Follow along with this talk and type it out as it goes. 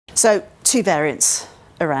So, two variants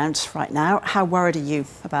around right now. How worried are you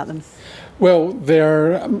about them? Well,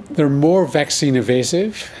 they're more vaccine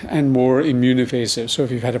evasive and more immune evasive. So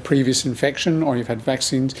if you've had a previous infection or you've had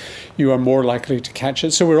vaccines, you are more likely to catch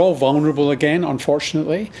it. So we're all vulnerable again,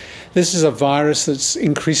 unfortunately. This is a virus that's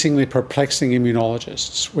increasingly perplexing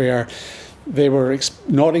immunologists, where they were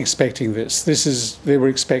not expecting this. They were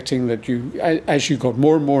expecting that as you got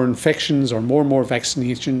more and more infections or more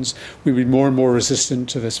vaccinations, we would be more and more resistant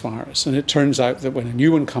to this virus. And it turns out that when a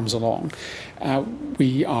new one comes along,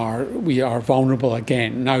 we are vulnerable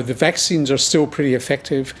again. Now, the vaccines are still pretty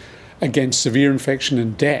effective against severe infection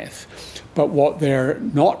and death. But what they're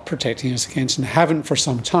not protecting us against, and haven't for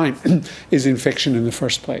some time, is infection in the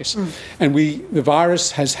first place. And the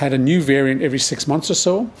virus has had a new variant every 6 months or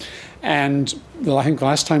so. And I think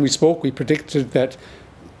last time we spoke, we predicted that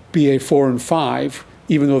BA4 and 5,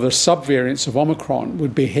 even though they're subvariants of Omicron,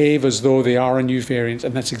 would behave as though they are a new variant,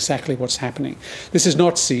 and that's exactly what's happening. This is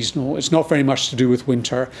not seasonal. It's not very much to do with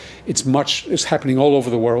winter. It's happening all over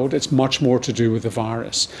the world. It's much more to do with the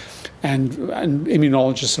virus. And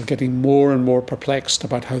immunologists are getting more and more perplexed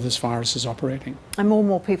about how this virus is operating. And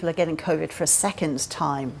more people are getting COVID for a second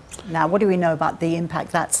time. Now, what do we know about the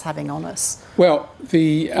impact that's having on us? Well,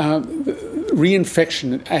 the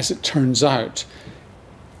reinfection, as it turns out,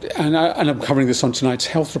 and I'm covering this on tonight's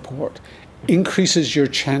health report, increases your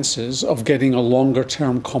chances of getting a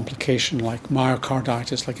longer-term complication like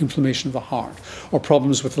myocarditis, like inflammation of the heart, or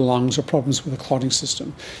problems with the lungs, or problems with the clotting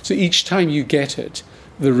system. So each time you get it,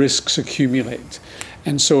 the risks accumulate.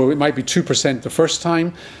 And so it might be 2% the first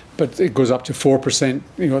time, but it goes up to 4%,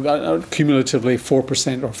 cumulatively 4%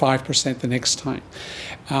 or 5% the next time.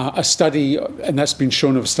 A study, and that's been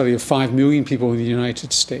shown of a study of 5 million people in the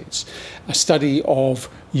United States, a study of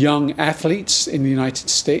young athletes in the United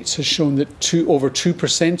States has shown that over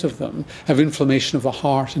 2% of them have inflammation of the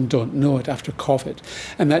heart and don't know it after COVID.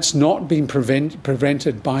 And that's not being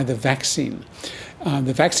prevented by the vaccine.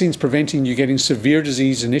 The vaccine's preventing you getting severe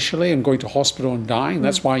disease initially and going to hospital and dying.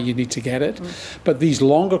 That's why you need to get it. But these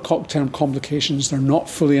longer-term complications, they're not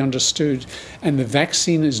fully understood, and the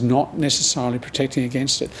vaccine is not necessarily protecting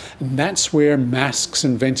against it. And that's where masks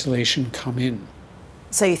and ventilation come in.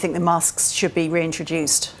 So you think the masks should be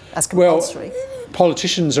reintroduced as compulsory? Well,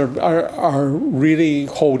 politicians are really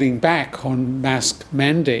holding back on mask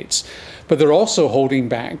mandates, but they're also holding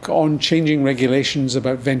back on changing regulations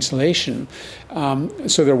about ventilation.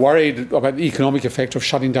 So they're worried about the economic effect of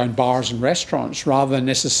shutting down bars and restaurants rather than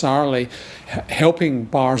necessarily helping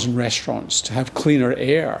bars and restaurants to have cleaner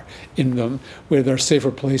air in them where there are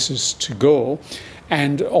safer places to go,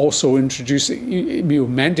 and also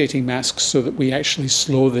mandating masks so that we actually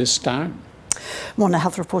slow this down. More on the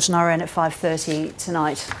health report on RN at 5:30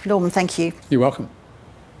 tonight. Norman, thank you. You're welcome.